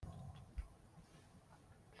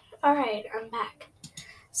Alright, I'm back.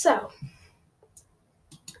 So,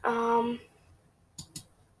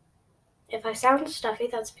 if I sound stuffy,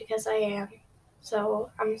 that's because I am.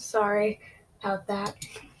 So, I'm sorry about that.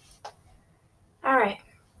 Alright,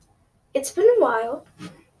 it's been a while,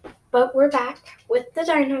 but we're back with the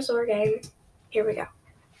dinosaur game. Here we go.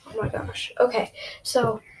 Oh my gosh. Okay,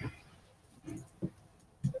 so,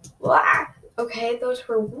 okay, those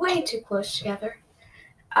were way too close together.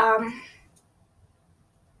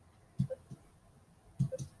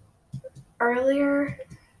 Earlier,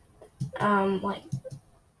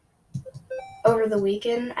 over the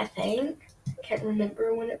weekend, I think. Can't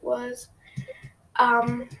remember when it was.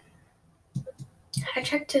 I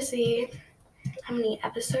checked to see how many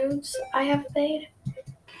episodes I have made.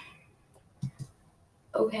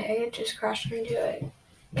 Okay, it just crashed into a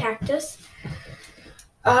cactus.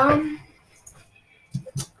 I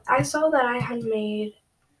saw that I had made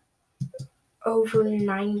over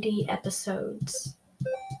 90 episodes.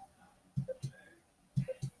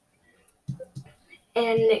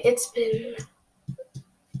 And it's been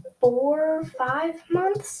 4 or 5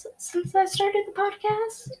 months since I started the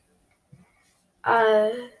podcast.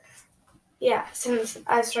 Since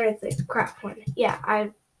I started the craft one. Yeah, I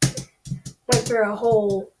went through a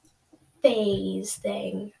whole phase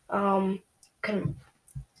thing. Couldn't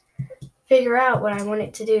figure out what I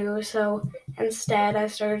wanted to do, so instead I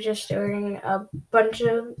started just doing a bunch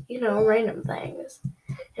of, random things.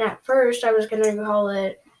 And at first I was going to call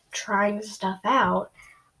it trying stuff out,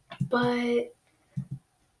 but,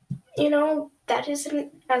 that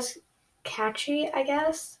isn't as catchy, I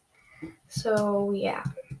guess. So, yeah.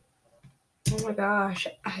 Oh my gosh,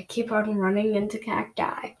 I keep on running into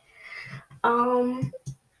cacti.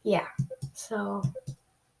 Yeah, so,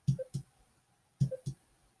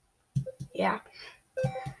 yeah.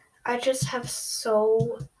 I just have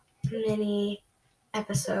so many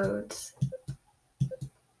episodes.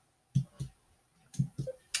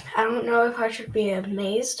 I don't know if I should be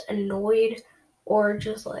amazed, annoyed, or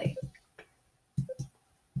just like,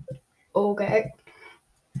 okay.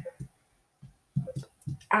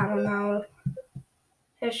 I don't know.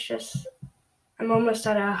 It's just, I'm almost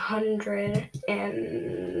at 100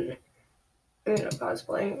 and I'm gonna pause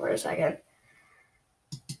playing for a second.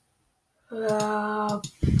 Oh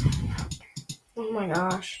my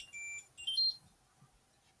gosh.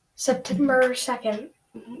 September 2nd.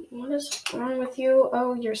 What is wrong with you?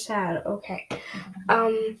 Oh, you're sad. Okay.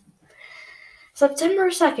 September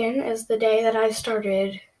 2nd is the day that I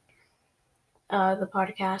started the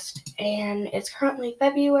podcast, and it's currently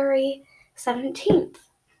February 17th.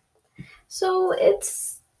 So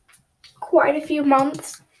it's quite a few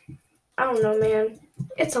months. I don't know, man.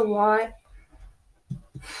 It's a lot.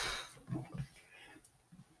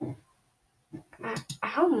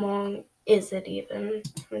 How long is it even?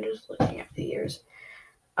 I'm just looking at the years.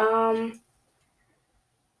 1,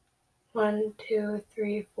 2,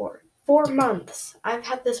 3, 4. 4 months. I've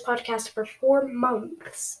had this podcast for 4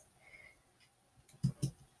 months.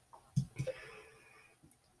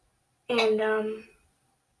 And,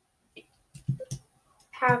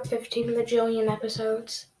 have 15 bajillion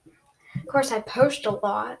episodes. Of course, I post a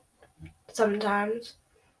lot sometimes.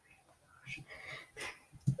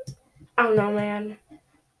 I don't know, man.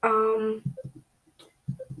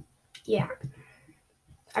 Yeah.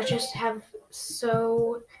 I just have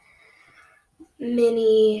so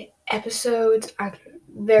many episodes. I'm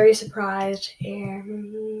very surprised,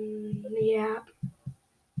 and yeah.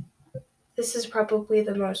 This is probably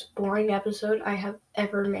the most boring episode I have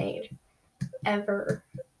ever made. Ever.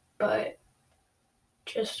 But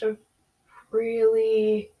just a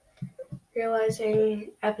really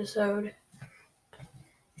realizing episode.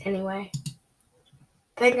 Anyway.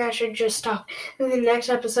 I think I should just stop. And the next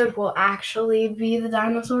episode will actually be the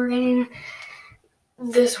dinosaur game.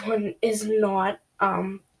 This one is not.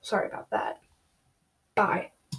 Sorry about that. Bye.